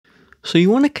So you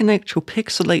want to connect your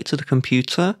Pixel 8 to the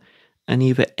computer, and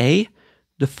either A,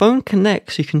 the phone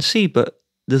connects, you can see, but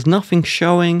there's nothing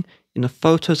showing in the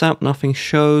Photos app, nothing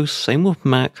shows, same with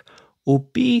Mac, or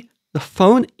B, the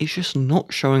phone is just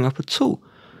not showing up at all.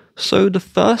 So the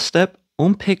first step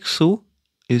on Pixel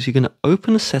is you're going to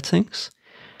open the settings,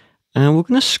 and we're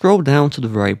going to scroll down to the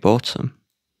very bottom.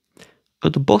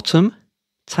 At the bottom,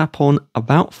 tap on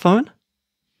About Phone,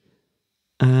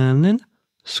 and then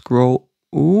scroll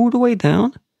all the way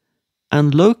down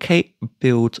and locate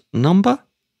Build Number.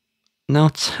 Now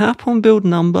tap on Build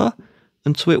Number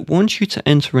until it wants you to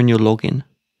enter in your login.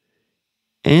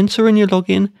 Enter in your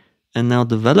login, and now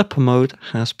developer mode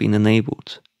has been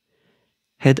enabled.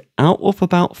 Head out of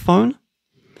About Phone,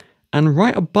 and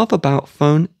right above About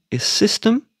Phone is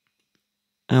System,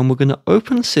 and we're going to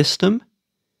open System,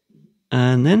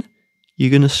 and then you're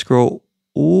going to scroll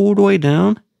all the way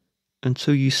down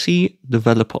until you see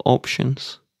Developer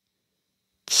Options.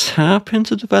 Tap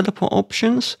into Developer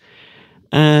Options,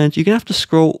 and you're going to have to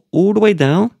scroll all the way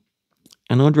down,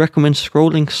 and I'd recommend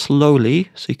scrolling slowly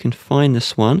so you can find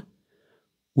this one.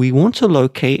 We want to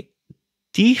locate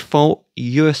Default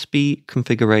USB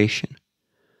Configuration.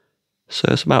 So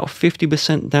it's about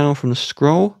 50% down from the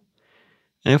scroll.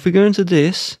 And if we go into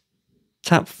this,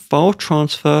 tap File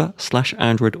Transfer /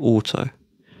 Android Auto.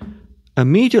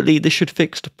 Immediately this should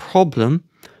fix the problem,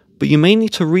 but you may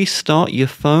need to restart your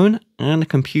phone and the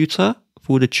computer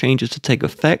for the changes to take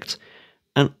effect.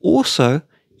 And also,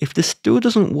 if this still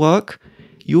doesn't work,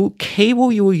 your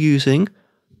cable you were using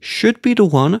should be the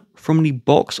one from the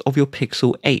box of your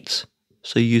Pixel 8.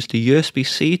 So use the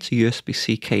USB-C to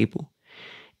USB-C cable.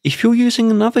 If you're using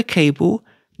another cable,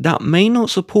 that may not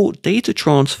support data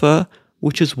transfer,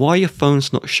 which is why your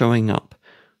phone's not showing up.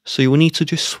 So you will need to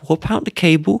just swap out the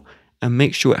cable and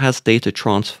make sure it has data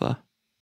transfer.